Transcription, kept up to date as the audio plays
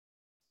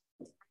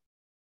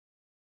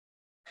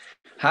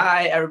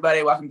Hi,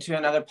 everybody. Welcome to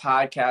another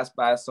podcast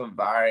by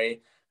Silvari.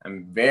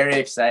 I'm very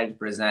excited to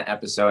present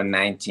episode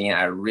 19.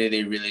 I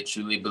really,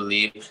 truly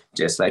believe,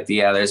 just like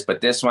the others,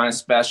 but this one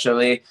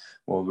especially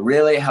will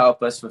really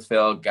help us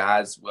fulfill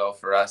God's will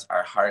for us,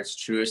 our heart's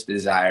truest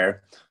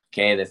desire.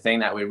 Okay, the thing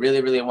that we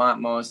really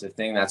want most, the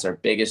thing that's our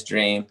biggest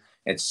dream.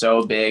 It's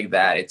so big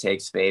that it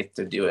takes faith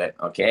to do it.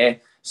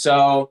 Okay,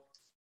 so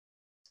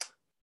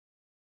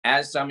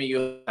as some of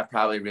you have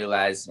probably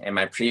realized in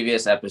my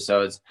previous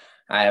episodes,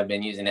 I have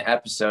been using the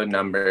episode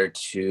number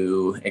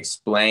to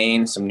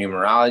explain some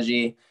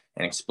numerology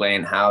and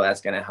explain how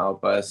that's going to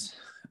help us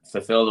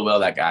fulfill the will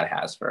that God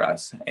has for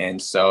us. And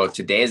so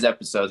today's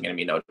episode is going to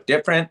be no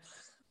different.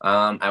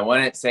 I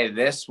wouldn't say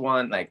this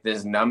one, like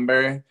this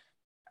number,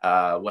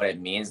 what it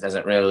means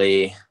doesn't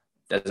really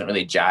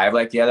jive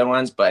like the other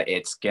ones, but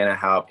it's going to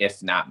help.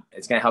 If not,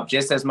 it's going to help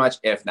just as much,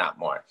 if not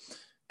more,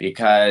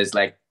 because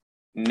like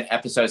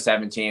episode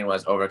 17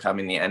 was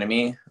overcoming the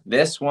enemy.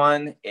 This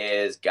one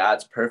is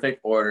God's perfect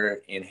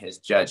order in his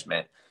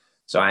judgment.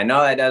 So I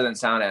know that doesn't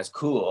sound as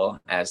cool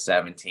as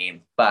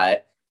 17,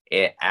 but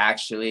it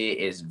actually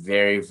is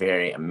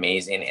very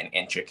amazing and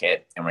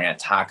intricate. And we're going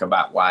to talk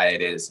about why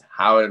it is,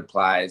 how it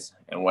applies,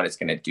 and what it's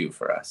going to do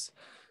for us.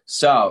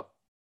 So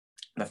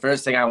the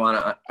first thing I want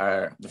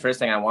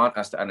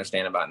us to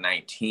understand about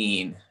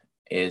 19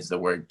 is the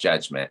word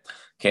judgment.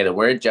 Okay, the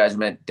word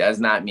judgment does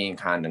not mean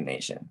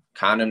condemnation.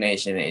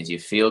 Condemnation is you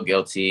feel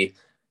guilty,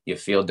 you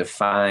feel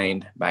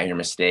defined by your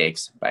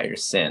mistakes, by your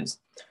sins.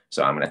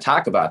 So I'm going to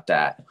talk about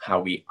that,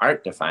 how we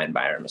aren't defined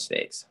by our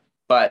mistakes.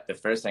 But the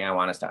first thing I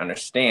want us to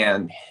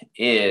understand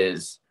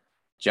is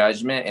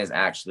judgment is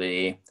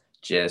actually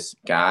just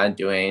God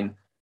doing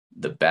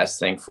the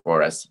best thing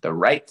for us, the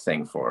right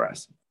thing for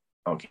us.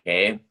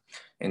 Okay,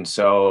 and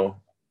so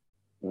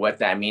what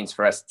that means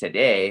for us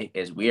today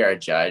is we are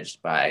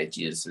judged by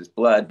Jesus's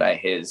blood, by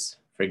his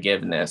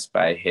forgiveness,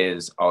 by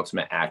his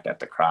ultimate act at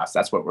the cross.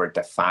 That's what we're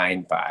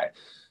defined by.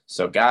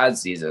 So God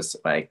sees us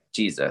like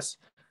Jesus.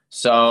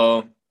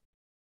 So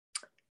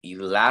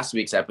last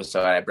week's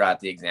episode, I brought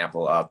the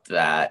example up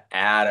that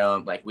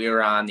Adam, like we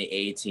were on the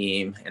A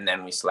team and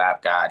then we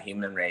slapped God,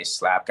 human race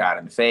slapped God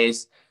in the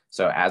face.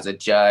 So as a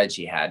judge,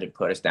 he had to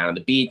put us down on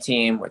the B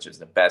team, which was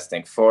the best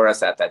thing for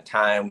us at that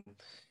time.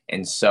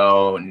 And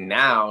so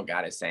now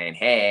God is saying,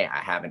 hey, I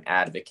have an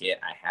advocate.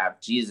 I have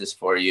Jesus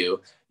for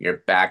you. You're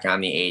back on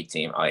the A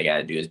team. All you got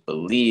to do is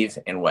believe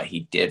in what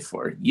he did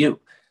for you.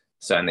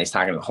 So, and he's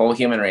talking to the whole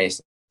human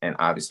race and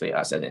obviously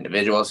us as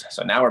individuals.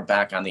 So now we're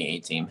back on the A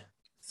team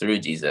through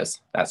Jesus.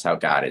 That's how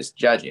God is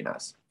judging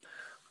us.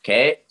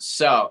 Okay.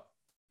 So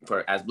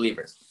as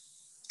believers.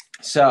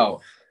 So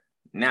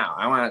now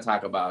I want to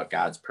talk about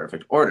God's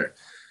perfect order.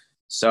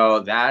 So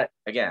that,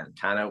 again,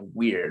 kind of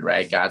weird,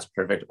 right? God's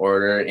perfect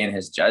order in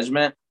his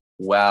judgment.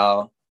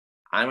 Well,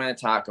 I'm going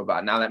to talk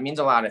about, now that means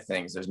a lot of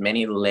things. There's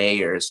many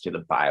layers to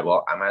the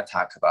Bible. I'm going to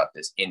talk about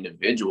this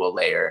individual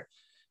layer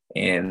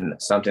in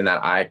something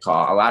that I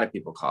call, a lot of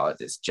people call it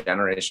this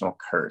generational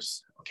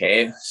curse.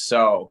 Okay.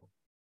 So,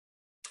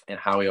 and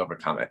how we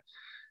overcome it.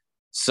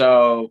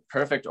 So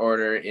perfect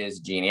order is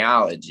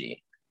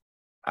genealogy.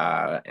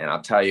 And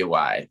I'll tell you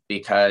why,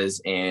 because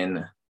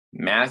in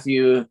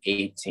Matthew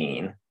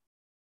 18,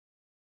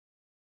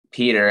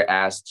 Peter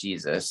asked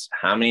Jesus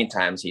how many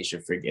times he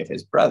should forgive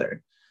his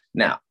brother.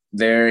 Now,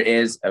 there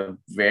is a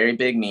very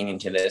big meaning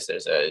to this.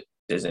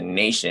 There's a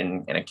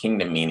nation and a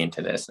kingdom meaning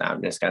to this. Now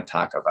I'm just going to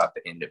talk about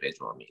the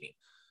individual meaning.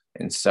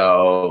 And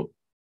so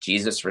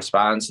Jesus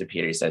responds to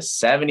Peter. He says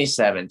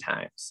 77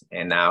 times.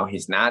 And now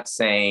he's not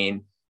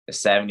saying the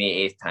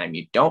 78th time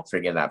you don't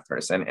forgive that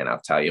person. And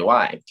I'll tell you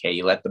why. Okay,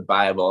 you let the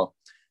Bible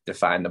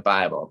define the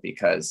Bible,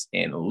 because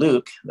in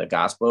Luke, the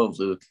Gospel of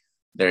Luke,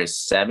 there's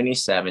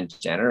 77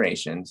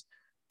 generations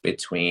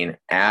between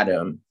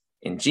Adam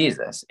and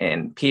Jesus.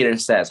 And Peter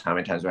says, how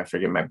many times do I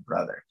forgive my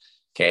brother?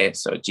 Okay,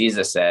 so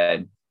Jesus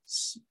said,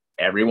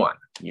 everyone,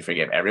 you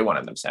forgive every one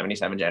of them,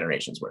 77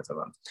 generations worth of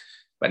them.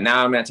 But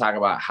now I'm going to talk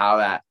about how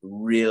that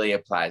really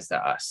applies to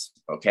us.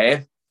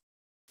 Okay,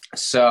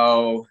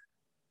 so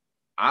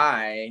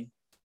I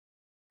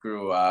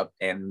grew up,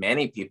 and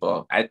many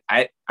people,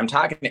 I'm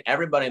talking to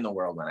everybody in the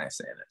world when I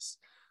say this.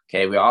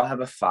 Okay, we all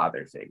have a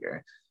father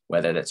figure.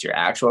 Whether that's your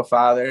actual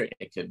father,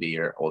 it could be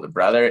your older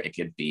brother, it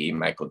could be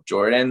Michael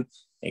Jordan,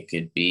 it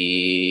could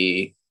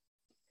be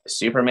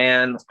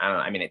Superman. I don't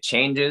know. I mean, it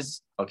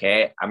changes.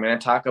 Okay. I'm going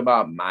to talk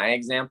about my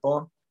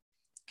example.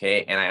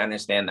 Okay. And I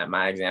understand that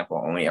my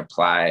example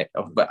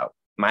but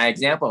my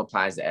example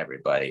applies to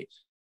everybody.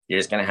 You're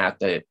just going to have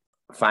to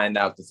find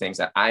out the things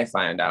that I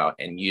find out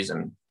and use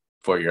them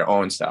for your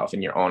own self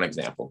and your own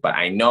example. But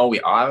I know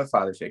we all have a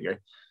father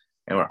figure.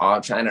 And we're all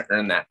trying to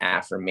earn that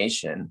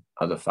affirmation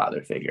of the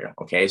father figure.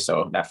 Okay,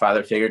 so that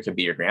father figure could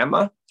be your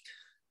grandma.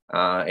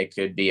 It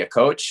could be a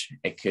coach.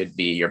 It could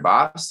be your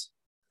boss.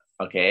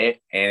 Okay,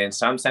 and in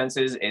some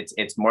senses,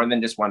 it's more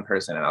than just one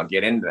person, and I'll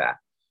get into that.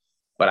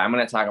 But I'm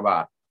going to talk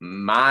about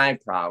my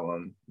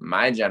problem,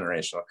 my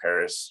generational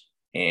curse,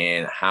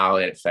 and how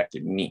it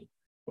affected me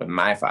with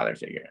my father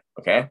figure.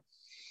 Okay,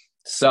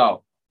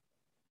 so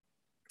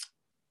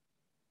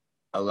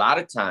a lot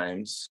of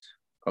times,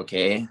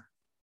 okay,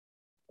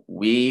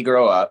 we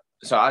grow up.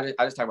 So I'll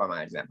just talk about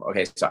my example.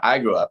 Okay, so I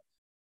grew up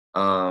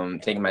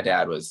thinking my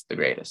dad was the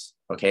greatest.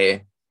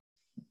 Okay,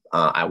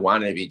 I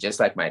wanted to be just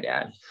like my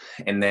dad,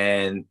 and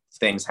then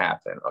things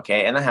happen.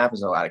 Okay, and that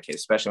happens to a lot of kids,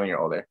 especially when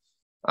you're older.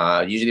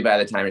 Usually by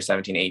the time you're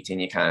 17, 18,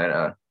 you kind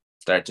of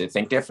start to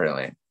think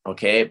differently.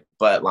 Okay,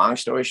 but long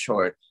story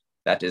short,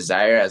 that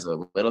desire as a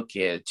little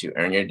kid to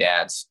earn your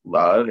dad's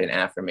love and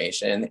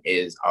affirmation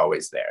is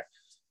always there.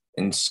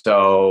 And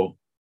so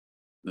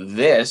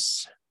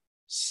this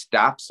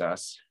stops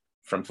us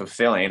from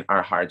fulfilling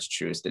our heart's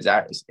truest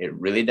desires. It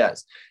really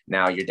does.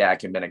 Now, your dad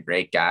could have been a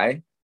great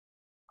guy,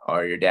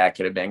 or your dad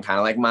could have been kind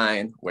of like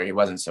mine, where he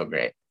wasn't so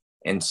great.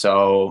 And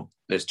so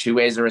there's two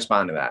ways to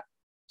respond to that.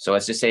 So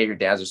let's just say your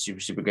dad's a super,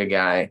 super good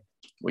guy.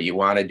 What you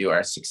want to do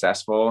are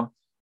successful.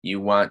 You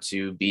want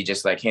to be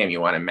just like him. You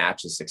want to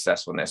match his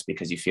successfulness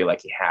because you feel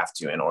like you have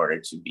to in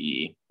order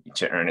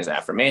to earn his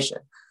affirmation.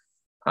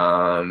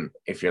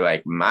 If you're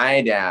like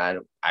my dad,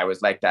 I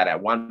was like that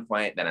at one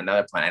point, then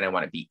another point, I didn't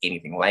want to be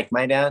anything like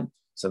my dad.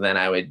 So then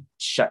I would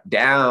shut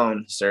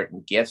down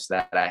certain gifts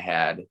that I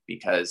had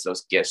because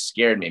those gifts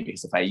scared me.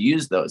 Because if I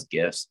used those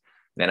gifts,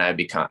 then I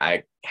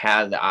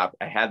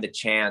had the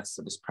chance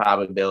of this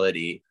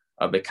probability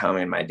of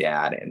becoming my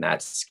dad, and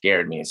that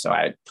scared me. So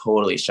I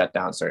totally shut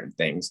down certain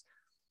things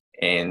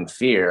in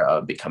fear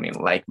of becoming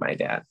like my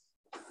dad.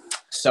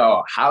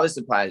 So how this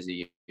applies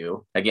to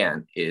you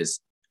again is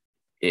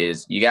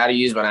you got to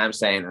use what I'm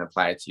saying and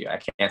apply it to you. I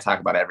can't talk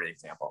about every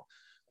example,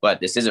 but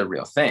this is a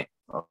real thing.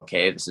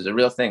 Okay, this is a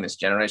real thing. This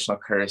generational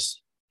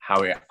curse,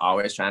 how we're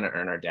always trying to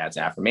earn our dad's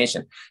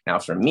affirmation. Now,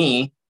 for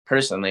me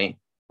personally,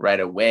 right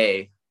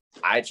away,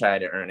 I tried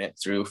to earn it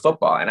through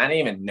football, and I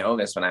didn't even know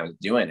this when I was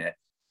doing it.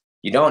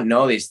 You don't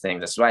know these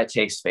things. That's why it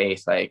takes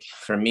faith. Like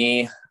for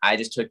me, I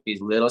just took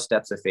these little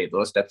steps of faith.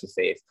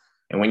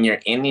 And when you're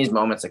in these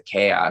moments of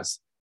chaos,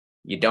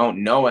 you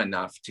don't know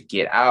enough to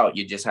get out.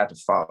 You just have to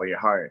follow your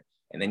heart.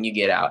 And then you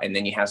get out, and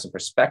then you have some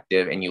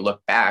perspective, and you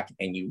look back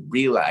and you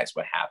realize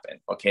what happened.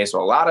 Okay. So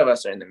a lot of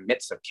us are in the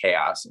midst of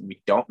chaos and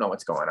we don't know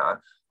what's going on.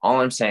 All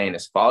I'm saying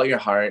is follow your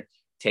heart,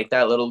 take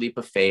that little leap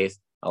of faith,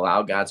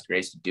 allow God's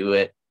grace to do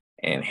it.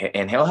 And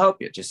he'll help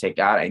you. Just say,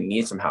 God, I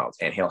need some help,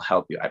 and he'll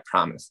help you. I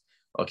promise.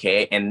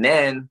 Okay. And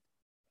then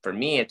for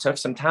me, it took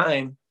some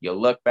time. You'll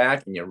look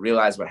back and you'll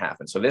realize what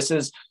happened. So this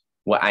is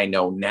what I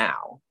know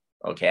now.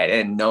 Okay. I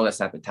didn't know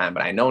this at the time,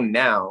 but I know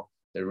now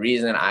the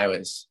reason I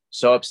was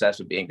so obsessed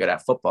with being good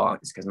at football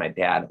is because my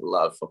dad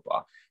loved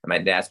football. And my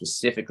dad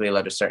specifically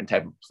loved a certain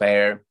type of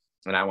player,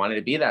 and I wanted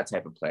to be that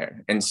type of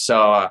player. And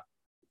so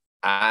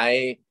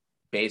I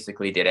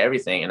basically did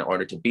everything in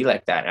order to be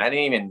like that. And I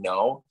didn't even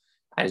know.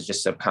 I was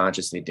just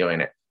subconsciously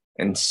doing it.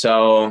 And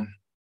so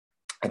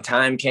a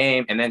time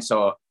came, and then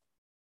so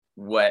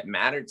what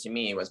mattered to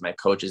me was my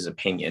coach's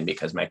opinion,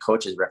 because my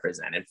coaches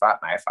represented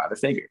my father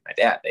figure, my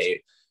dad.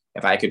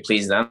 If I could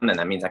please them, then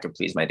that means I could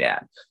please my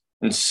dad.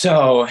 And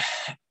so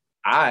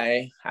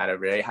I had a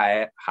really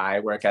high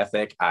work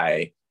ethic.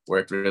 I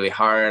worked really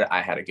hard.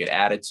 I had a good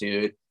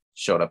attitude,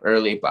 showed up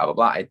early, blah, blah,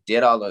 blah. I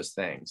did all those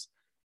things.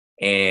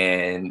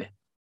 And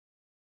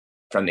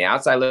from the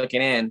outside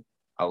looking in,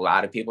 a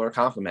lot of people were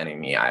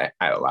complimenting me. I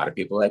a lot of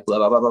people like blah,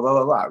 blah, blah, blah, blah,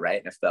 blah, blah, right?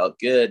 And it felt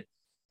good.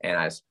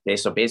 And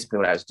so basically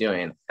what I was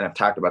doing, and I've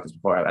talked about this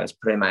before, I was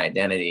putting my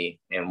identity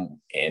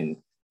in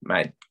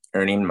my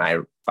earning my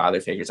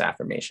father figure's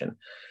affirmation.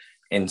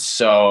 And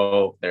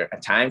so a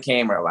time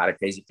came where a lot of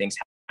crazy things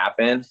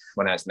happened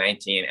when I was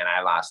 19, and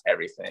I lost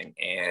everything,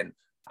 and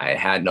I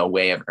had no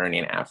way of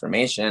earning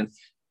affirmation.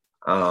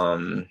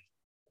 And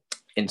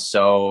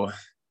so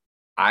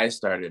I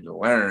started to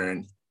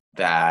learn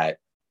that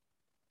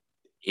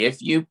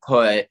if you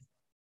put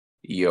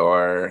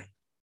your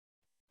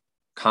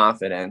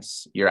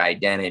confidence, your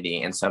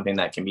identity in something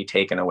that can be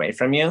taken away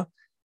from you,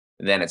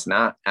 then it's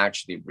not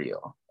actually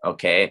real.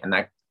 Okay. And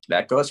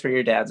that goes for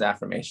your dad's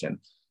affirmation.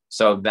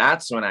 So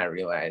that's when I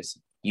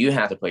realized you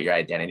have to put your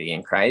identity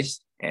in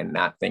Christ and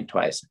not think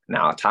twice.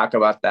 Now I'll talk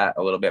about that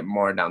a little bit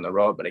more down the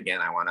road. But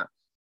again, I want to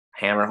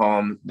hammer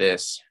home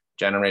this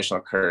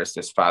generational curse,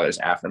 this father's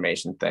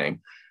affirmation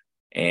thing,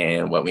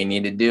 and what we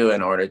need to do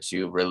in order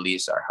to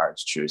release our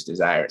heart's truest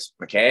desires.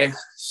 Okay.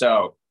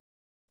 So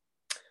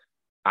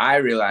I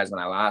realized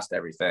when I lost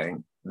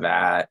everything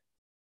that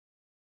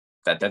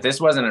this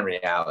wasn't a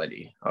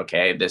reality.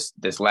 Okay.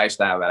 This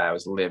lifestyle that I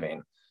was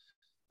living,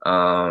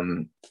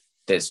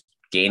 this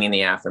gaining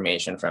the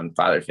affirmation from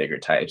father figure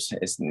types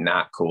is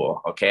not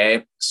cool.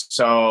 Okay.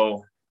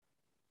 So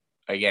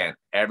again,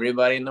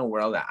 everybody in the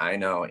world that I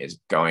know is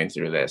going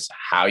through this.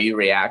 How you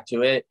react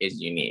to it is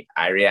unique.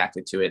 I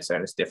reacted to it, so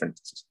it's different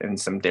in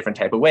some different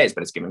type of ways,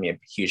 but it's given me a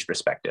huge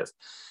perspective.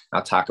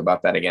 I'll talk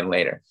about that again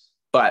later.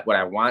 But what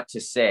I want to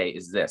say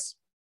is this: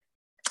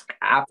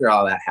 after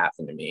all that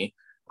happened to me,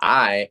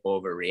 I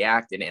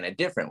overreacted in a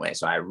different way.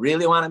 So I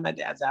really wanted my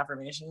dad's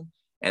affirmation.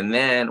 And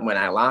then when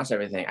I lost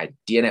everything, I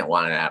didn't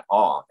want it at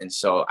all. And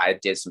so I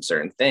did some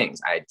certain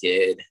things.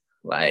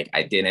 Like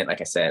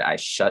I said, I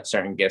shut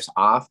certain gifts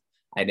off.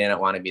 I didn't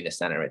want to be the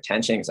center of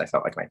attention because I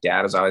felt like my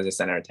dad was always the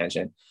center of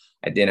attention.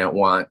 I didn't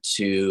want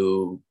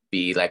to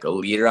be like a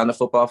leader on the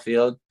football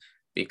field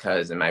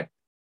because in my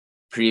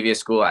previous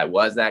school, I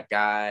was that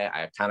guy.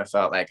 I kind of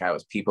felt like I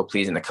was people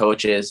pleasing the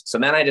coaches. So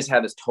then I just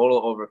had this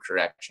total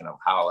overcorrection of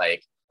how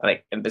like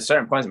at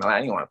certain points in my life,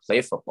 I didn't want to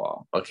play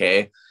football.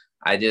 Okay.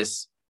 I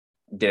just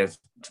didn't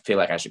feel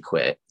like I should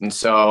quit. And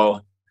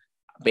so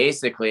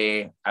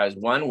basically I was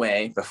one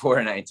way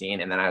before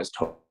 19 and then I was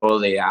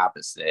totally the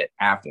opposite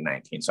after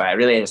 19. So I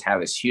really just have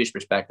this huge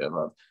perspective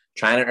of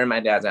trying to earn my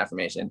dad's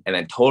affirmation and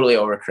then totally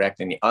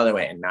overcorrecting the other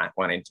way and not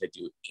wanting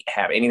to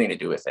have anything to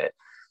do with it.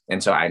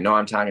 And so I know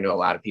I'm talking to a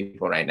lot of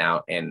people right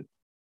now and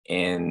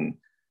in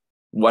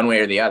one way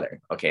or the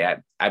other. Okay.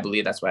 I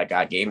believe that's why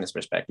God gave me this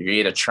perspective. You're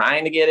either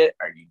trying to get it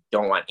or you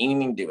don't want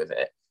anything to do with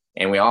it.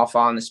 And we all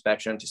fall on the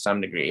spectrum to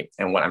some degree.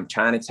 And what I'm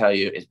trying to tell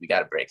you is we got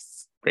to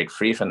break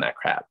free from that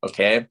crap.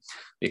 Okay.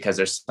 Because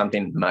there's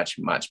something much,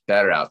 much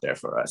better out there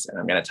for us. And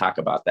I'm going to talk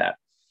about that.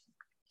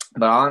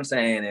 But all I'm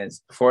saying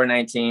is before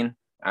 19,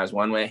 I was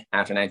one way,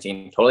 after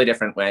 19, totally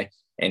different way.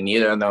 And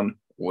neither of them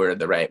were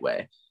the right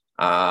way.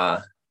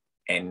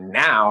 And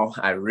now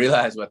I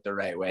realize what the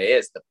right way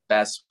is, the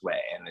best way.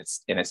 And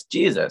it's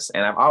Jesus.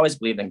 And I've always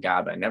believed in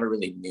God, but I never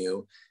really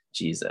knew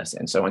Jesus.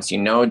 And so once you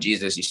know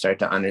Jesus, you start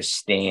to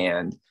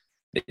understand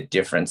the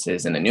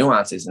differences and the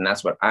nuances. And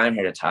that's what I'm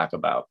here to talk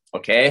about.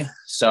 Okay.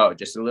 So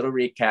just a little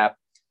recap.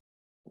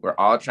 We're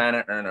all trying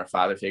to earn our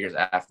father figure's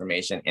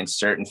affirmation in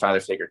certain father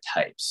figure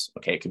types.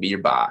 Okay. It could be your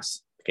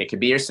boss. Okay. It could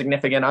be your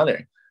significant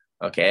other.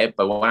 Okay.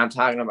 But what I'm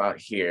talking about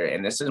here,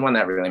 and this is one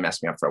that really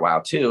messed me up for a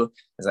while too,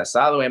 is I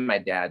saw the way my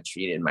dad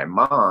treated my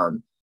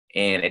mom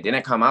and it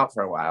didn't come out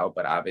for a while,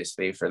 but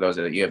obviously for those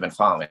of you who have been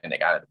following, they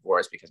got a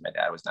divorce because my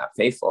dad was not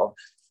faithful.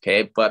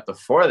 Okay. But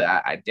before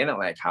that, I didn't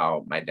like I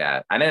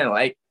didn't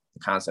like the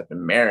concept of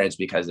marriage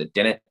because it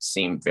didn't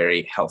seem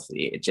very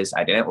healthy.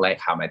 I didn't like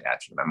how my dad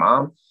treated my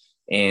mom.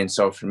 And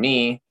so for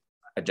me,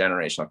 a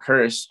generational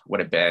curse would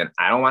have been,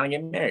 I don't want to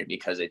get married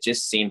because it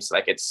just seems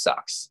like it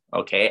sucks.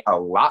 Okay. A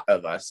lot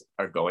of us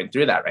are going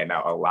through that right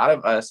now. A lot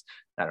of us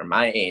that are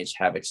my age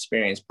have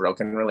experienced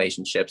broken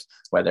relationships,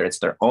 whether it's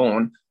their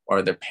own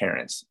or their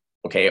parents.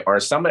 Okay. Or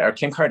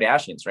Kim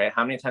Kardashian's, right?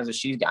 How many times has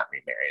she gotten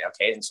remarried?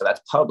 Okay. And so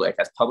that's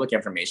public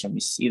information. We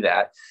see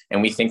that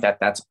and we think that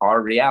that's our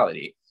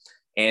reality.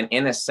 And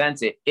in a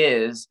sense, it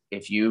is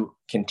if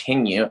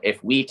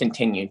we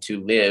continue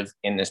to live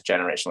in this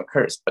generational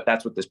curse. But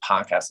that's what this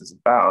podcast is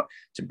about,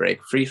 to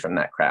break free from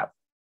that crap.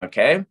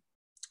 Okay.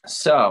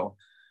 So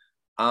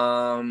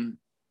I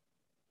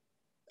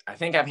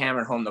think I've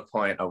hammered home the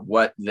point of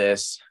what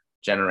this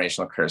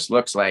generational curse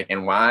looks like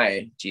and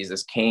why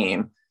Jesus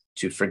came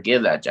to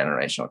forgive that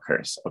generational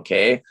curse.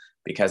 Okay.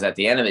 Because at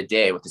the end of the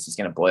day, what this is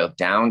going to boil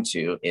down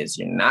to is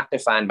you're not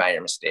defined by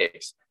your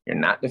mistakes. You're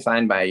not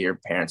defined by your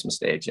parents'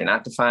 mistakes. You're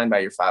not defined by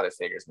your father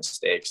figure's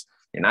mistakes.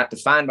 You're not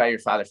defined by your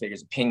father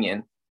figure's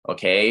opinion.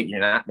 Okay. You're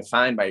not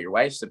defined by your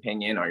wife's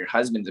opinion or your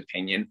husband's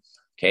opinion.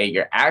 Okay.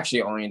 You're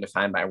actually only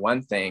defined by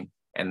one thing,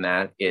 and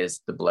that is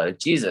the blood of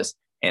Jesus.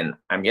 And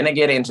I'm going to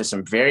get into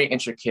some very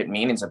intricate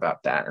meanings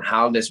about that and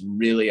how this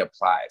really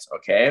applies.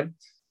 Okay.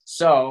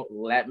 So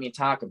let me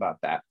talk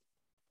about that.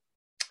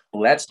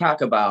 Let's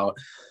talk about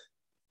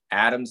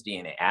Adam's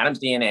DNA. Adam's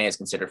DNA is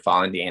considered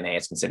fallen DNA.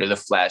 It's considered the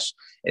flesh.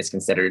 It's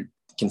considered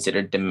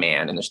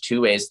demand. And there's two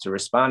ways to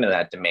respond to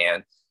that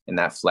demand in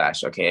that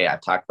flesh. Okay.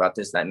 I've talked about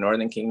this, that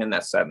northern kingdom,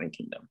 that southern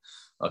kingdom.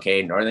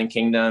 Okay. Northern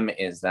kingdom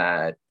is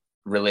that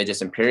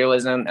religious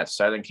imperialism. That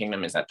southern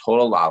kingdom is that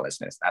total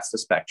lawlessness. That's the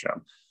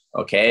spectrum.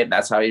 Okay.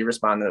 That's how you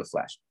respond to the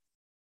flesh.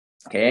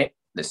 Okay.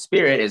 The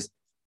spirit is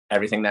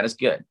everything that is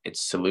good. It's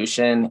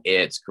solution.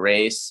 It's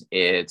grace.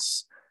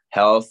 It's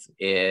health.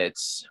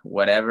 It's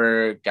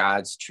whatever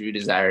God's true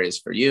desire is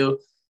for you.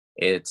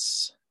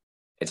 It's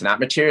not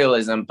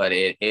materialism, but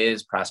it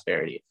is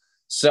prosperity.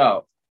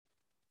 So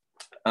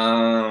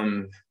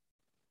how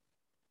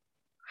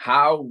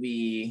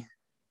we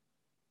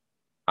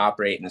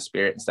operate in the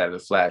spirit instead of the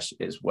flesh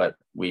is what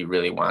we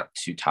really want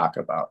to talk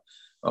about.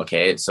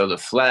 Okay. So the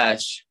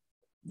flesh,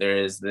 there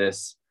is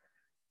this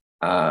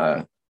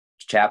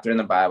chapter in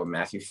the Bible,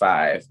 Matthew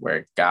 5,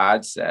 where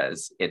God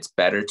says it's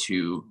better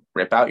to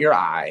rip out your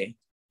eye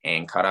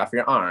and cut off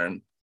your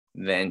arm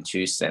than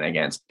to sin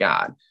against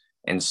God.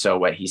 And so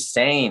what he's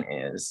saying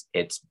is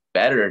it's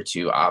better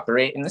to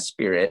operate in the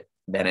spirit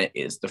than it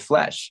is the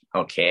flesh.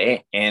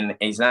 Okay. And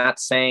he's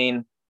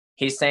saying,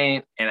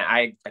 and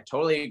I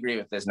totally agree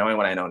with this, knowing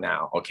what I know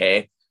now.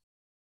 Okay.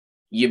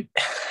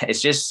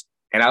 It's just,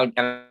 and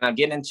I'll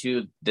get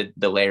into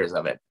the layers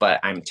of it, but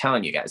I'm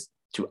telling you guys,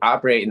 to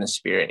operate in the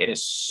spirit, it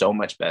is so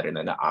much better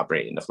than to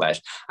operate in the flesh.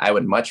 I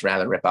would much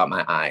rather rip out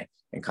my eye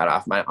and cut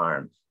off my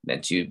arm than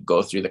to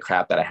go through the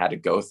crap that I had to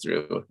go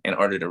through in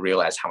order to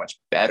realize how much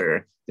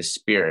better the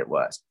spirit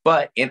was.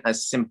 But in a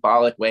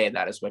symbolic way,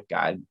 that is what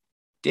God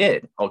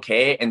did.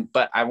 Okay.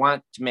 But I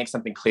want to make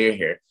something clear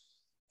here,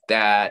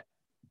 that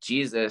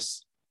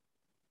Jesus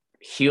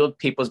healed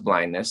people's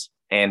blindness,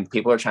 and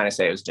people are trying to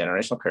say it was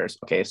generational curse.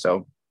 Okay.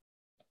 So,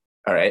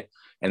 all right.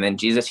 And then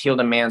Jesus healed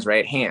a man's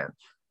right hand.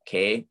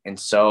 Okay. And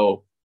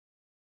so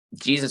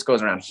Jesus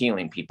goes around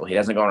healing people. He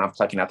doesn't go around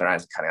plucking out their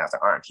eyes and cutting out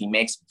their arm. He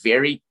makes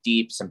very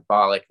deep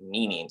symbolic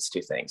meanings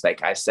to things.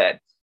 Like I said,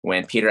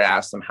 when Peter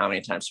asked him how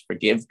many times to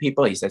forgive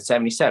people, he said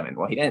 77.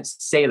 Well, he didn't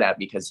say that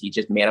because he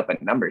just made up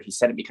a number. He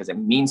said it because it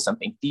means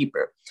something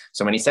deeper.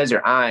 So when he says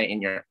your eye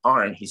and your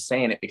arm, he's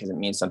saying it because it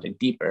means something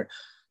deeper.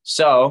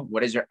 So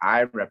what does your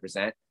eye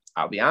represent?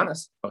 I'll be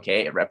honest.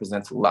 Okay. It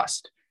represents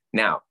lust.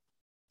 Now,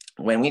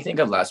 when we think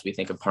of lust, we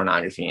think of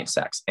pornography and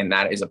sex, and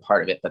that is a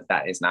part of it, but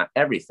that is not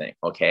everything.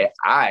 Okay.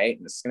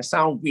 This is going to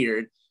sound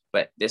weird,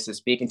 but this is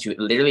speaking to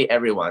literally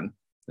everyone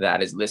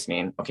that is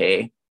listening.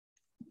 Okay.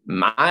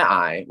 My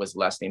eye was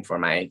lusting for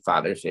my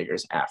father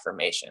figure's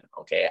affirmation.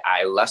 Okay.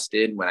 I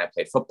lusted when I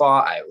played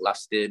football. I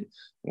lusted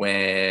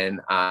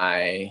when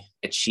I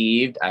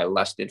achieved. I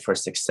lusted for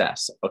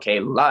success. Okay.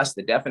 Lust,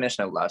 the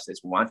definition of lust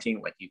is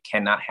wanting what you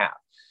cannot have.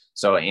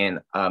 So in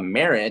a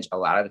marriage, a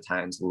lot of the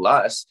times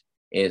lust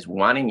is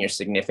wanting your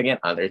significant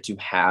other to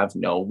have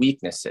no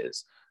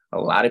weaknesses. A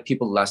lot of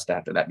people lust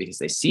after that because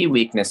they see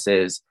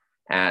weaknesses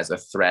as a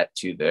threat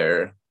to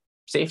their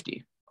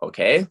safety.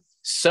 Okay.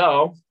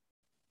 So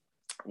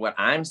what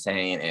I'm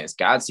saying is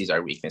God sees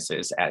our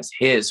weaknesses as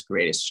his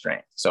greatest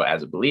strength. So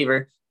as a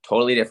believer,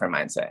 totally different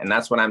mindset. And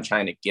that's what I'm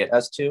trying to get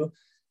us to,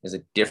 is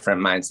a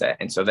different mindset.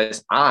 And so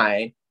this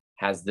eye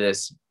has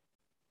this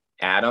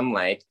Adam,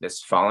 like this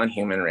fallen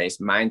human race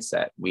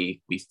mindset.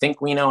 We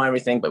think we know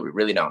everything, but we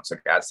really don't. So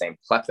God's saying,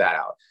 pluck that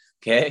out.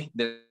 Okay.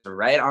 The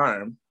right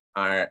arm,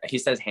 he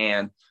says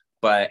hand,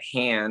 but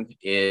hand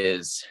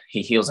is,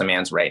 he heals a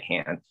man's right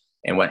hand.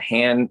 And what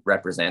hand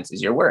represents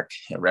is your work.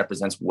 It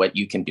represents what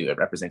you can do. It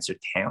represents your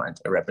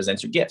talent. It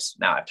represents your gifts.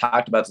 Now, I've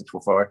talked about this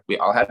before. We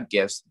all have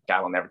gifts.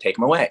 God will never take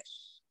them away.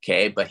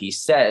 Okay. But he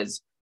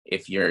says,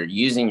 if you're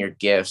using your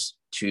gifts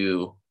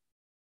to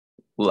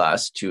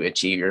lust, to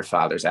achieve your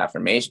father's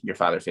affirmation, your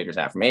father figure's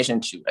affirmation,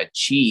 to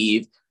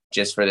achieve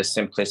just for the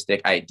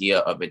simplistic idea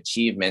of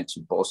achievement, to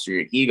bolster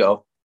your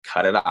ego,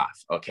 cut it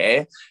off.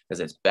 Okay. Because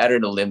it's better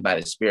to live by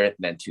the spirit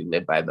than to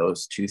live by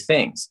those two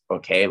things.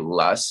 Okay.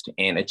 Lust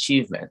and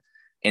achievement.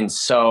 And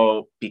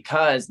so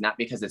not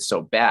because it's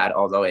so bad,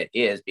 although it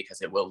is,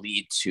 because it will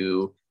lead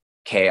to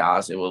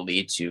chaos. It will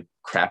lead to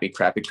crappy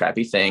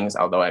things,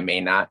 although I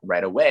may not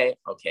right away.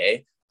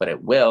 Okay. But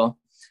it will.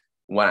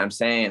 What I'm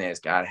saying is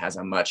God has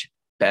a much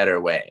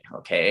better way.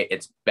 Okay.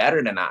 It's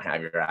better to not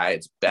have your eye.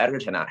 It's better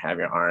to not have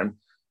your arm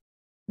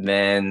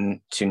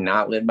than to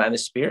not live by the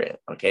spirit.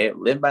 Okay.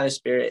 Live by the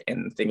spirit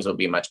and things will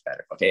be much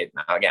better. Okay.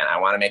 Now, again, I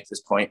want to make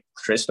this point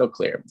crystal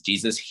clear.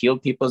 Jesus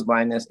healed people's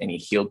blindness and he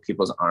healed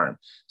people's arm.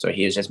 So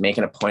he was just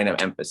making a point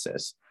of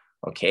emphasis.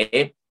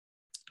 Okay.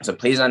 So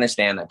please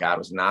understand that God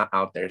was not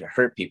out there to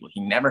hurt people.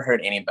 He never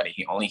hurt anybody.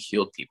 He only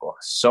healed people.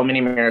 So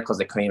many miracles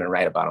they couldn't even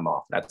write about them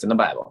all. That's in the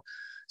Bible.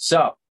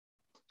 So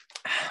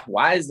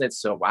why is it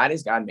so? Why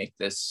does God make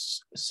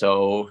this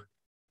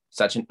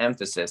such an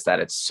emphasis that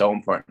it's so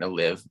important to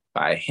live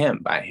by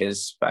him, by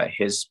his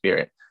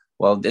spirit?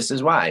 Well, this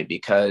is why,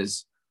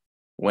 because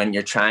when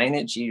you're trying to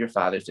achieve your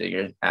father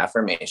figure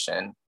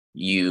affirmation,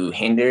 you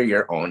hinder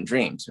your own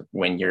dreams.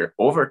 When you're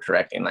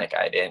overcorrecting like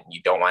I did,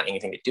 you don't want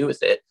anything to do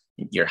with it,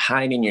 you're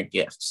hiding your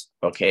gifts.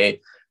 Okay.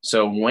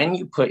 So when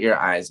you put your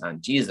eyes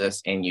on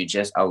Jesus and you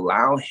just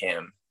allow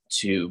him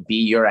to be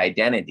your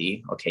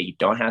identity, okay, you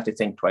don't have to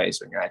think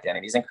twice. When your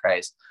identity is in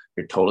Christ,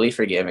 you're totally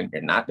forgiven.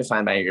 You're not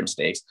defined by your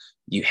mistakes.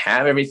 You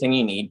have everything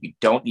you need. You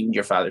don't need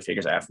your father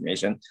figure's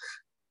affirmation.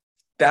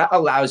 That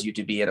allows you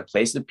to be in a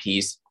place of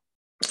peace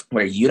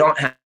where you don't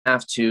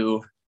have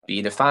to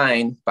be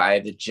defined by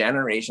the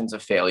generations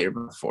of failure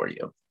before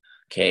you.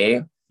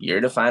 Okay,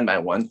 you're defined by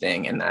one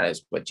thing, and that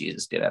is what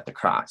Jesus did at the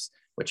cross,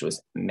 which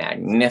was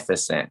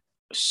magnificent,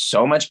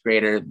 so much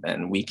greater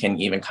than we can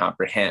even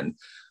comprehend.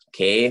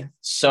 Okay,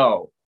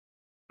 so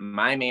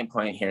my main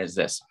point here is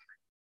this.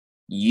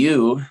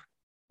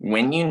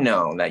 When you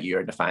know that you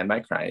are defined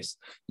by Christ,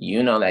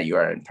 you know that you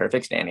are in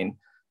perfect standing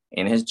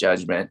in his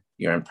judgment,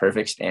 you're in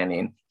perfect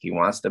standing. He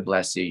wants to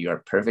bless you. You're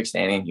in perfect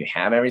standing. You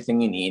have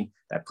everything you need.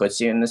 That puts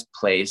you in this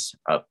place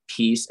of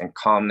peace and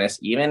calmness,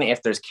 even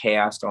if there's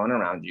chaos going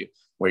around you,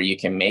 where you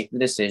can make the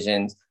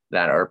decisions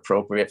that are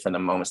appropriate for the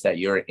moments that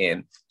you're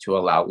in to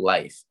allow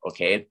life.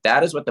 Okay.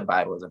 That is what the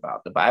Bible is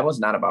about. The Bible is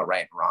not about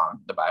right and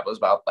wrong. The Bible is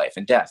about life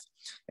and death.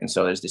 And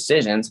so there's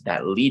decisions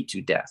that lead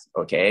to death.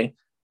 Okay.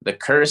 The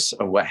curse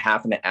of what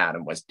happened to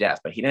Adam was death,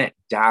 but he didn't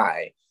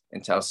die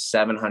until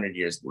 700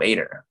 years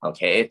later.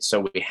 Okay.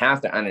 So we have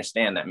to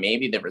understand that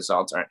maybe the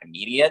results aren't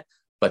immediate,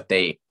 but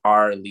they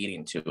are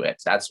leading to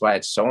it. That's why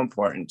it's so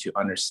important to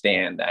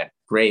understand that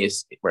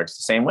grace works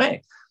the same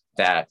way,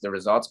 that the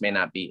results may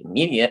not be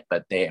immediate,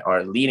 but they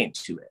are leading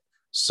to it.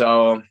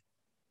 So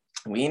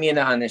we need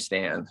to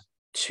understand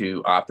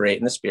to operate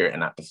in the spirit and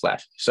not the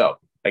flesh. So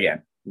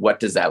again, what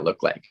does that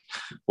look like?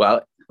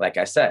 Well, like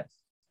I said,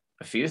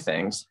 a few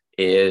things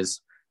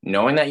is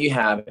knowing that you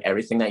have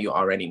everything that you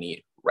already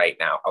need right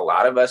now. A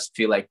lot of us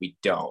feel like we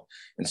don't.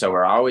 And so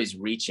we're always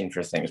reaching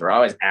for things. We're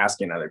always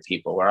asking other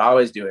people. We're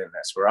always doing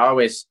this. We're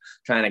always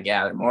trying to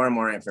gather more and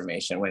more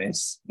information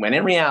when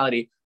in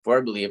reality, for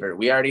a believer,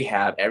 we already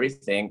have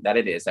everything that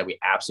it is that we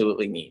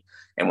absolutely need.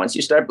 And once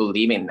you start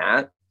believing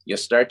that, you'll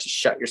start to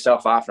shut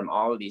yourself off from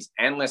all of these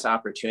endless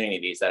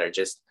opportunities that are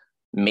just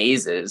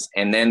mazes.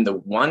 And then the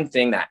one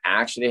thing that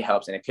actually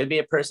helps, and it could be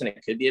a person,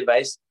 it could be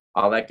advice,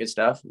 all that good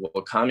stuff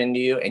will come into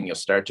you, and you'll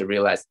start to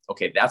realize,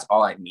 okay, that's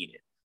all I needed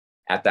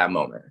at that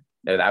moment.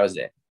 That was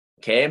it.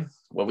 Okay.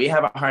 What we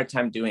have a hard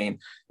time doing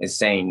is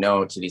saying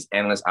no to these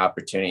endless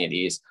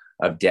opportunities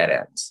of dead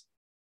ends.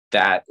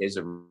 That is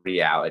a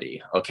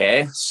reality.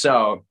 Okay.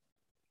 So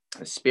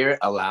the Spirit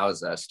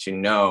allows us to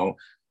know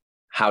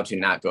how to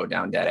not go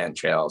down dead end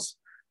trails.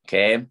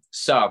 Okay.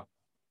 So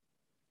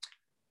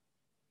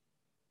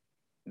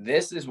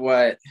this is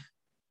what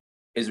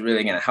is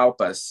really going to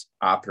help us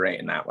operate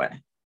in that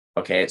way.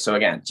 Okay. So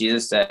again,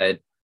 Jesus said,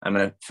 I'm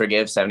going to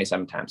forgive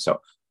 77 times.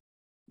 So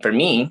for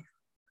me,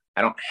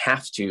 I don't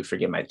have to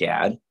forgive my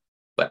dad,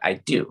 but I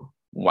do.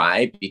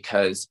 Why?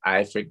 Because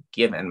I've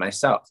forgiven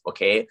myself.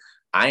 Okay.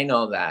 I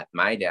know that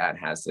my dad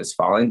has this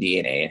fallen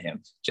DNA in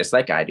him, just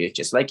like I do,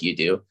 just like you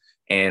do.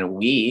 And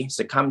we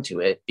succumb to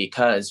it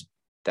because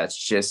that's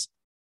just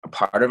a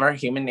part of our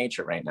human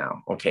nature right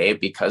now. Okay.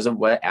 Because of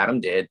what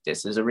Adam did,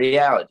 this is a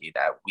reality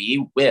that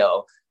we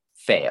will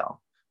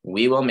fail.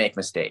 We will make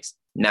mistakes.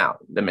 Now,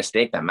 the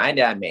mistake that my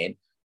dad made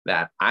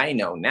that I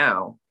know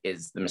now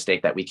is the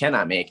mistake that we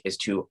cannot make is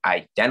to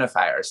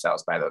identify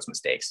ourselves by those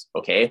mistakes.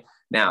 Okay.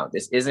 Now,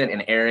 this isn't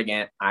an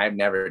arrogant, I've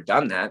never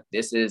done that.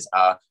 This is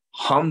a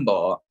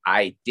humble,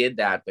 I did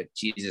that, but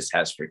Jesus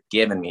has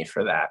forgiven me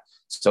for that.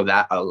 So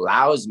that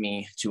allows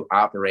me to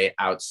operate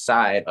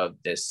outside of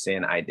this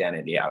sin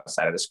identity,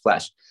 outside of this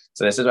flesh.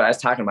 So this is what I was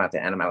talking about at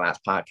the end of my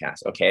last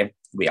podcast. Okay.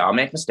 We all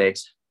make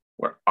mistakes.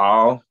 We're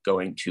all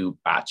going to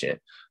botch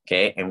it.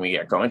 Okay. And we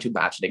are going to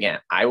botch it again.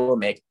 I will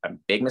make a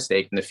big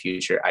mistake in the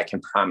future. I can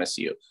promise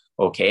you.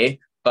 Okay.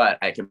 But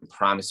I can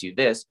promise you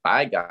this,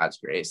 by God's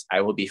grace,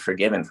 I will be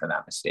forgiven for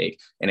that mistake.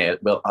 And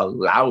it will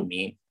allow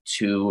me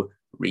to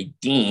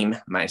redeem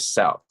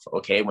myself.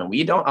 Okay. When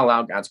we don't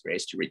allow God's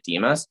grace to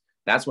redeem us,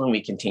 that's when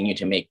we continue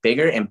to make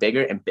bigger and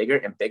bigger and bigger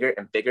and bigger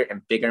and bigger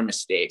and bigger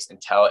mistakes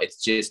until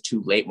it's just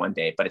too late one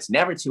day. But it's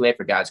never too late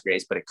for God's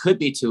grace, but it could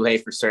be too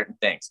late for certain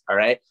things. All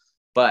right.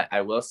 But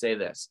I will say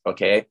this.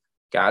 Okay.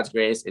 God's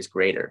grace is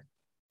greater.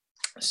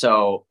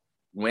 So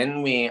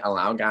when we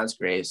allow God's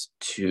grace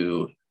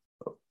to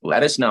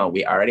let us know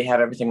we already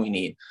have everything we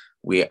need,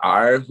 we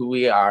are who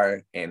we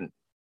are, and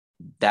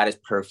that is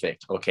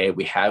perfect. Okay.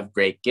 We have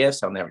great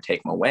gifts. I'll never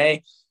take them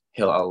away.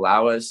 He'll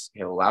allow his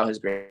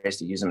grace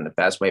to use them in the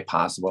best way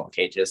possible.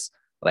 Okay. Just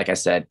like I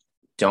said,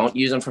 don't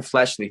use them for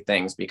fleshly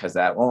things because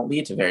that won't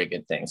lead to very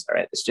good things. All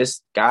right. It's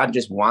just, God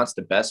just wants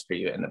the best for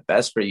you. And the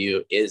best for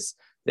you is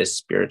this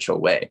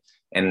spiritual way.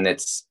 And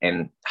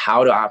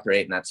how to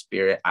operate in that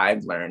spirit,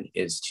 I've learned,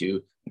 is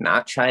to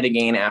not try to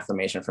gain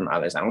affirmation from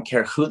others. I don't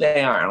care who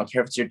they are. I don't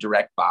care if it's your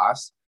direct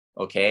boss.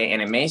 Okay.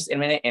 And it may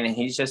admit it, and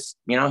he's just,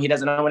 he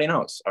doesn't know what he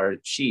knows, or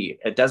she,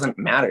 it doesn't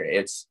matter.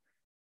 It's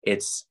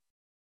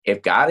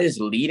if God is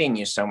leading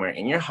you somewhere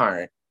in your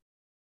heart,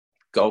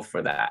 go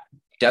for that.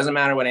 Doesn't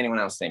matter what anyone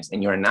else thinks.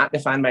 And you're not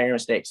defined by your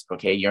mistakes.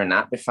 Okay. You're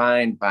not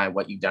defined by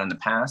what you've done in the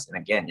past.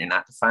 And again, you're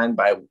not defined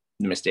by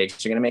the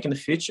mistakes you're going to make in the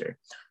future.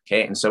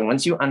 Okay. And so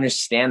once you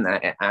understand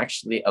that, it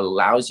actually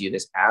allows you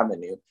this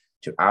avenue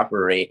to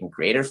operate in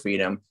greater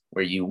freedom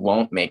where you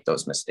won't make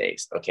those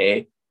mistakes.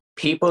 Okay.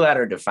 People that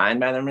are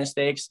defined by their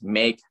mistakes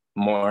make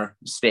more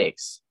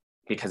mistakes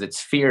because it's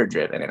fear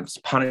driven and it's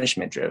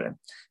punishment driven.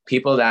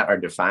 People that are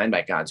defined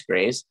by God's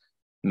grace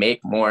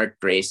make more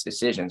grace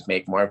decisions,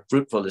 make more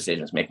fruitful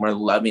decisions, make more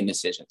loving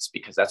decisions,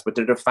 because that's what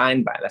they're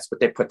defined by. That's what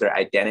they put their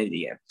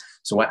identity in.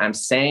 So what I'm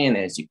saying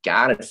is you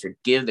got to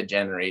forgive the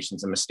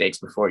generations of mistakes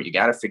before. You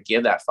got to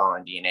forgive that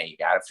fallen DNA. You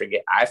got to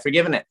forget. I've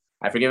forgiven it.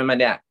 I've forgiven my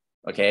dad.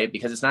 Okay.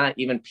 Because it's not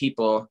even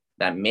people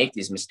that make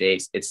these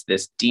mistakes. It's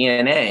this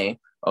DNA,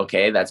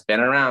 okay, that's been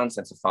around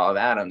since the fall of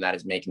Adam that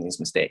is making these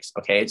mistakes.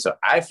 Okay. So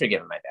I've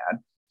forgiven my dad.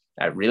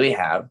 I really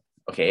have.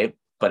 Okay.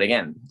 But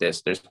again,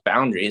 there's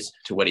boundaries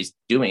to what he's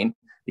doing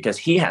because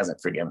he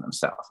hasn't forgiven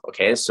himself.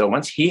 Okay. So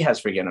once he has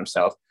forgiven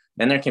himself,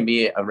 then there can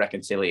be a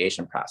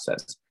reconciliation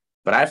process.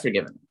 But I've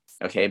forgiven him.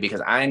 Okay.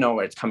 Because I know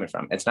where it's coming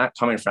from. It's not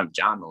coming from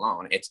John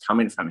Malone. It's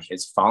coming from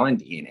his fallen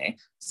DNA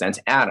since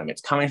Adam.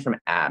 It's coming from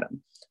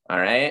Adam. All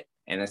right.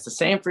 And it's the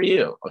same for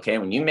you. Okay.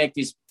 When you make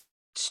these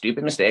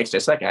stupid mistakes,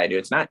 just like I do,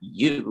 it's not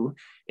you,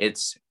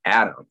 it's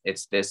Adam.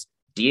 It's this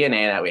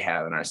DNA that we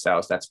have in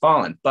ourselves that's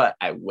fallen. But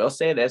I will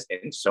say this,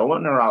 and so will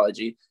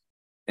neurology,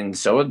 and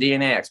so will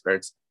DNA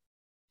experts,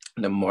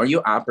 the more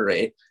you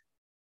operate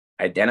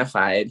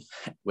identified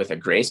with a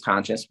grace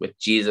conscience, with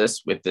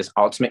Jesus, with this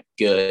ultimate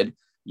good,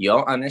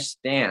 you'll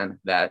understand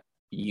that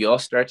you'll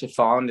start to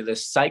fall into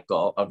this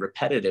cycle of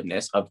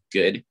repetitiveness of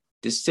good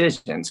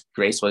decisions,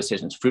 graceful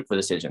decisions, fruitful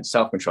decisions,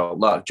 self-control,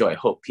 love, joy,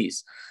 hope,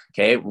 peace.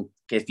 Okay.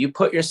 If you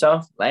put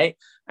yourself,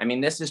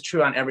 this is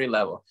true on every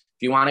level.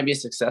 If you want to be a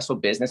successful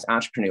business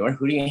entrepreneur,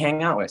 who do you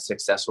hang out with?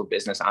 Successful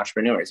business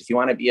entrepreneurs. If you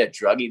want to be a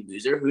druggy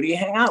loser, who do you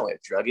hang out with?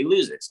 Druggy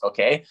losers.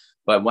 Okay.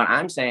 But what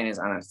I'm saying is,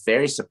 on a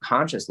very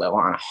subconscious level,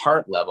 on a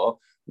heart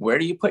level, where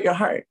do you put your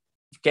heart?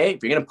 Okay.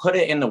 If you're going to put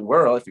it in the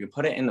world, if you're going to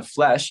put it in the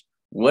flesh,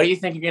 what do you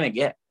think you're going to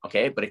get?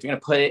 Okay. But if you're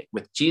going to put it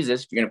with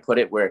Jesus, if you're going to put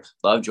it where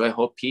love, joy,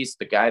 hope, peace,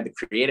 the guy that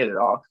created it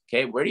all.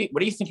 Okay. What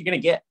do you think you're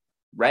going to get?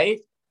 Right.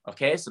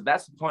 Okay. So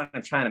that's the point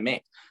I'm trying to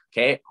make.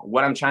 Okay.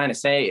 What I'm trying to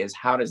say is,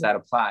 how does that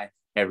apply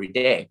every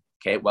day?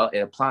 Okay. Well,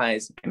 it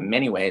applies in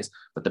many ways,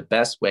 but the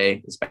best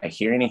way is by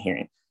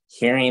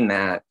hearing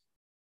that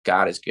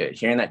God is good,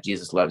 hearing that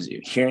Jesus loves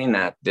you, hearing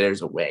that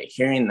there's a way,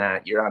 hearing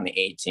that you're on the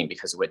A team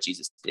because of what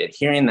Jesus did,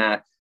 hearing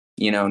that,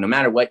 no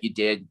matter what you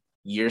did,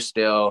 you're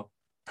still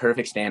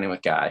perfect standing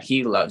with God.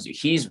 He loves you.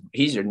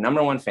 He's your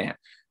number one fan.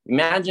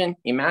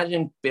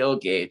 Imagine Bill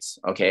Gates,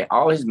 okay,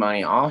 all his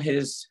money, all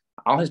his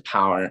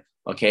power,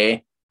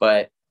 okay,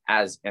 but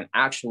as an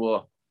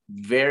actual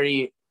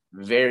very,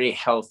 very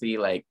healthy,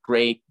 like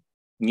great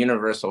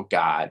universal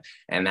God,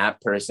 and that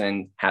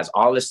person has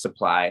all this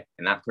supply,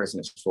 and that person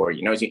is for you.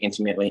 He knows you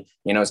intimately.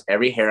 He knows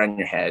every hair on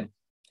your head,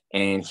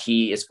 and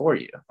he is for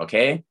you.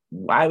 Okay.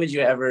 Why would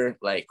you ever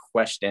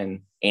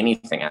question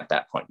anything at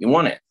that point? You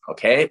want it.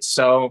 Okay.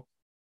 So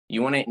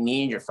you wouldn't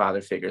need your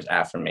father figure's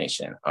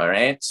affirmation. All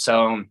right.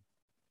 So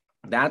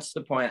that's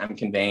the point I'm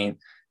conveying.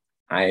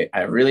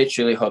 I really,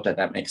 truly hope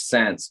that makes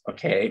sense.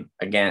 Okay.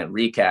 Again,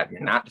 recap.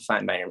 You're not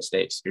defined by your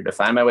mistakes. You're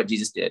defined by what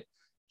Jesus did.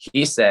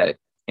 He said,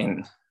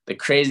 in the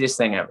craziest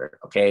thing ever,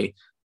 okay,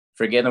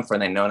 forgive them, for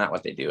they know not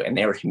what they do. And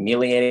they were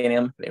humiliating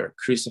him. They were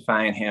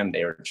crucifying him.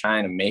 They were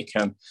trying to make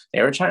him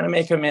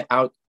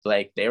out,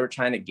 like they were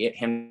trying to get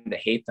him to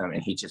hate them.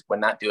 And he just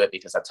would not do it,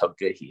 because that's how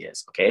good he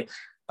is. Okay.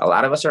 A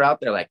lot of us are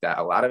out there like that.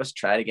 A lot of us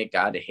try to get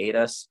God to hate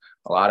us.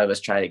 A lot of us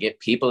try to get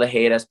people to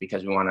hate us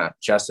because we want to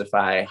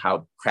justify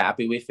how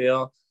crappy we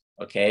feel.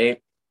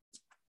 Okay.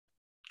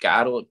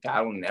 God will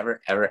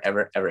never, ever,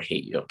 ever, ever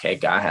hate you. Okay.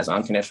 God has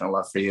unconditional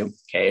love for you.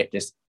 Okay.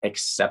 Just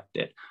accept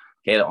it.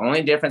 Okay. The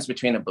only difference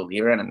between a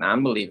believer and a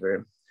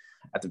non-believer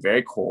at the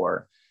very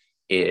core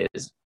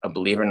is a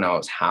believer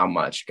knows how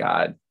much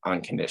God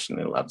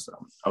unconditionally loves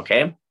them.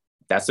 Okay.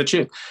 That's the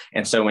truth.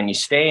 And so when you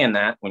stay in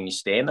that, when you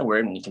stay in the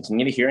word, and you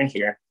continue to hear and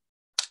hear,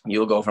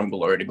 you'll go from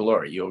glory to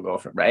glory. You'll go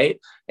from, right?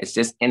 It's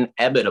just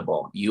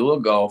inevitable. You will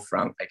go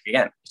from,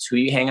 again, it's who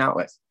you hang out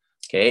with.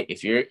 Okay.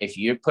 If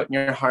you're putting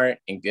your heart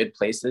in good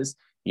places,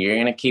 you're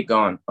going to keep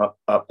going up,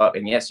 up, up.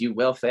 And yes, you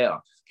will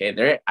fail.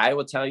 Okay. I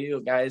will tell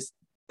you guys,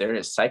 there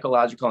is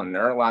psychological and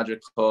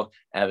neurological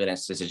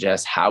evidence to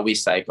suggest how we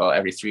cycle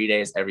every 3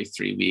 days, every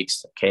 3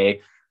 weeks.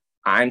 Okay.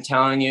 I'm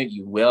telling you,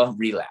 you will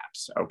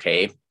relapse.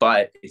 Okay.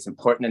 But it's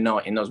important to know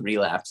in those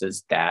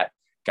relapses that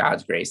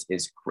God's grace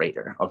is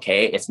greater.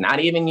 Okay. It's not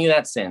even you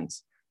that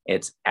sins.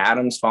 It's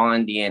Adam's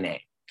fallen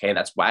DNA. Okay.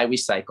 That's why we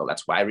cycle.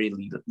 That's why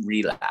we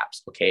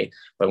relapse. Okay.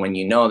 But when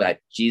you know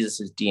that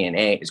Jesus's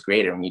DNA is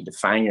greater, and you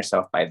define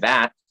yourself by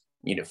that,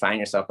 you define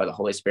yourself by the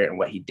Holy Spirit and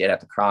what he did at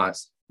the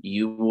cross,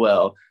 you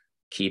will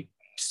keep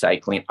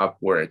cycling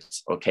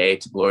upwards, okay,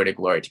 to glory,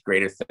 to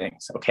greater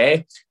things,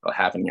 okay? It'll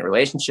happen in your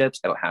relationships.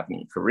 It'll happen in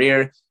your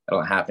career.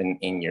 It'll happen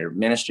in your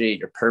ministry,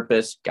 your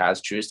purpose,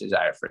 God's truest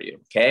desire for you,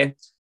 okay?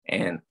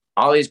 And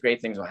all these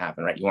great things will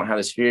happen, right? You won't have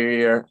this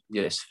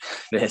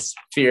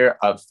fear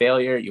of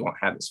failure. You won't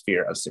have this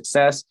fear of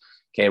success,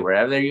 okay?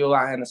 Wherever you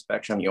lie on the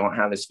spectrum, you won't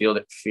have this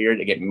fear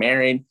to get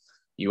married.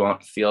 You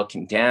won't feel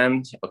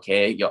condemned,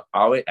 okay?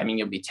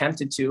 You'll be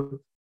tempted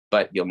to,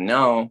 but you'll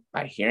know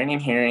by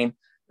hearing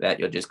that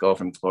you'll just go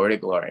from glory to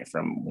glory,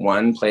 from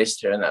one place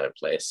to another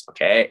place.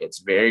 Okay. It's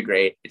very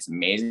great. It's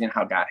amazing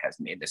how God has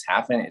made this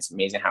happen. It's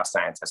amazing how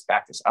science has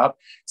backed this up.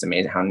 It's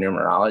amazing how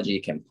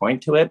numerology can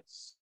point to it.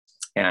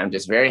 And I'm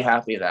just very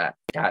happy that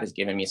God has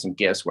given me some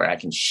gifts where I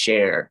can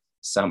share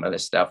some of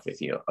this stuff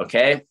with you.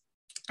 Okay.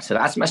 So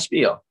that's my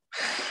spiel.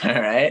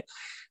 All right.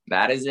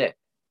 That is it.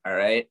 All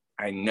right.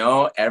 I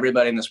know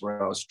everybody in this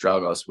world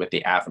struggles with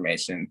the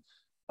affirmation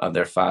of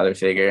their father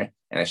figure,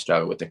 and they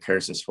struggle with the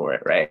curses for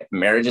it. Right.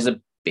 Marriage is a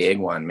big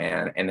one,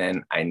 man. And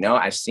then I know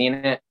I've seen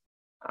it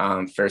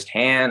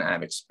firsthand.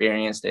 I've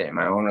experienced it in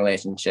my own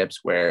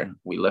relationships, where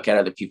we look at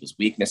other people's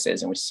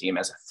weaknesses and we see them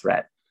as a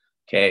threat.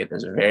 Okay.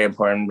 There's a very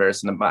important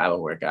verse in the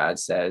Bible where God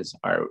says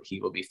he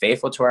will be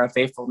faithful to our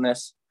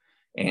unfaithfulness,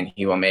 and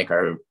he will make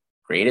our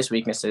greatest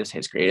weaknesses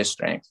his greatest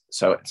strength.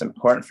 So it's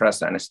important for us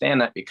to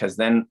understand that, because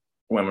then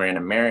when we're in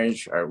a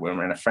marriage or when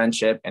we're in a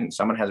friendship and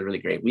someone has a really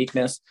great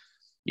weakness,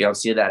 you don't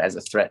see that as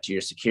a threat to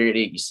your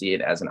security. You see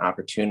it as an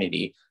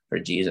opportunity for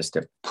Jesus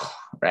to,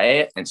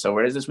 right? And so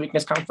where does this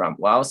weakness come from?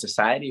 Well,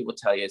 society will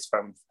tell you it's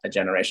from a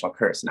generational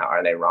curse. Now,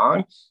 are they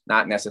wrong?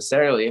 Not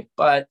necessarily,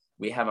 but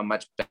we have a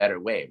much better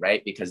way,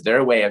 right? Because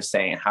their way of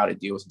saying how to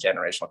deal with a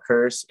generational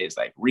curse is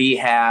like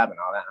rehab and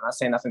all that. I'm not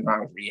saying nothing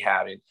wrong with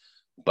rehabbing,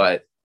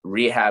 but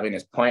rehabbing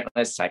is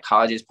pointless.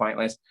 Psychology is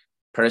pointless.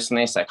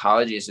 Personally,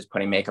 psychology is just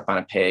putting makeup on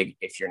a pig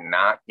if you're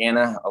not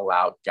gonna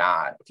allow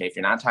God. Okay, if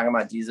you're not talking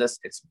about Jesus,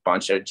 it's a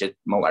bunch of just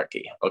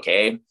malarkey.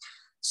 Okay,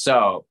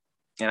 so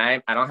and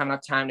I don't have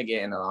enough time to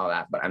get into all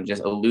that, but I'm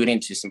just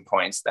alluding to some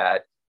points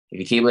that if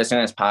you keep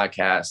listening to this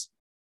podcast,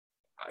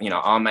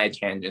 all my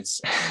tangents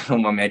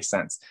will make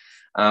sense.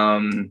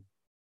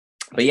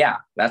 But yeah,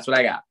 that's what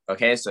I got.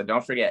 Okay. So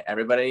don't forget,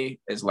 everybody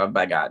is loved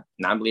by God,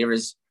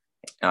 non-believers,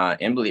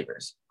 and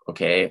believers.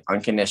 Okay.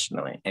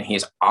 Unconditionally. And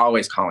he's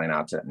always calling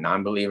out to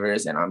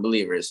non-believers and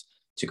unbelievers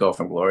to go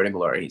from glory to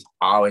glory. He's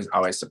always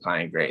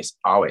supplying grace.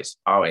 Always.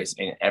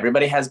 And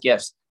everybody has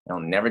gifts. He'll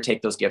never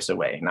take those gifts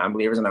away.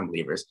 Non-believers and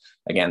unbelievers.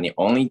 Again, the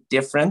only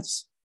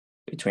difference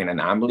between a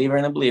non-believer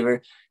and a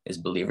believer is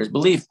believers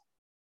believe.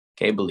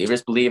 Okay.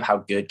 Believers believe how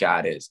good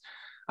God is.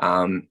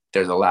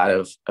 There's a lot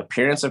of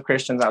appearance of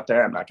Christians out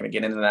there. I'm not going to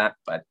get into that,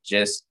 but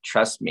just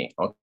trust me.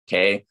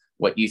 Okay.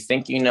 What you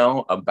think you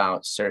know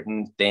about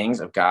certain things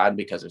of God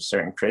because of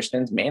certain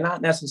Christians may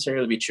not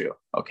necessarily be true.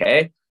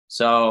 Okay.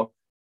 So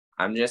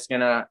I'm just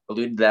going to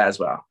allude to that as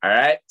well. All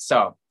right.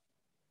 So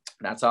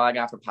that's all I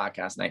got for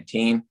podcast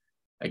 19.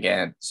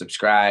 Again,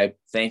 subscribe.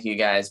 Thank you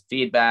guys.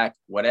 Feedback,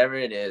 whatever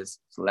it is,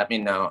 let me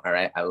know. All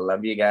right. I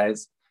love you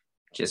guys.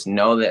 Just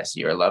know this.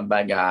 You're loved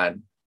by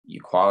God.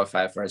 You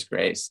qualify for his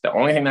grace. The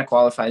only thing that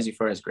qualifies you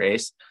for his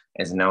grace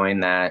is knowing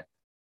that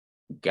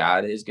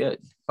God is good.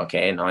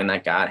 Okay. Knowing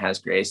that God has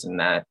grace and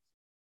that,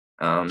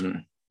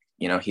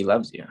 he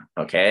loves you.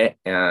 Okay.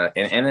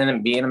 And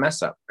then being a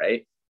mess up,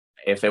 right?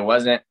 If it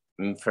wasn't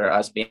for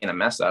us being a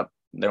mess up,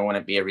 there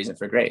wouldn't be a reason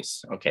for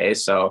grace. Okay.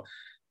 So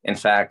in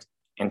fact,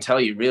 until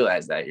you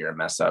realize that you're a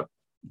mess up,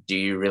 do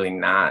you really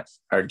not,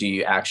 or do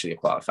you actually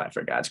qualify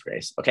for God's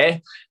grace?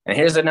 Okay. And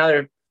here's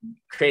another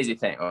crazy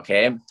thing.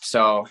 Okay.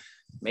 So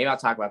maybe I'll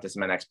talk about this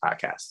in my next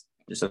podcast.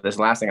 So this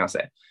last thing I'll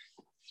say,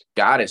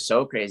 God is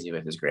so crazy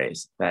with his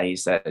grace that he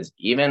says,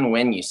 even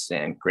when you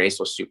sin, grace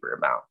will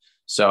superabound.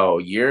 So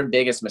your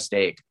biggest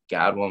mistake,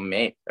 God will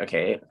make,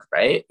 okay,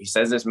 right? He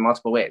says this in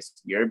multiple ways.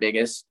 Your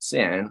biggest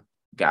sin,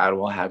 God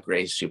will have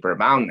grace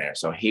superabound there.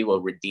 So he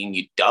will redeem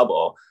you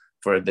double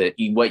for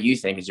what you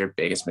think is your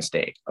biggest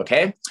mistake.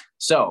 Okay.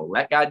 So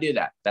let God do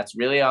that. That's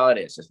really all it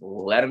is. Just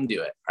let him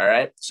do it. All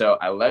right. So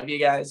I love you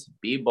guys.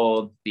 Be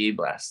bold, be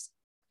blessed.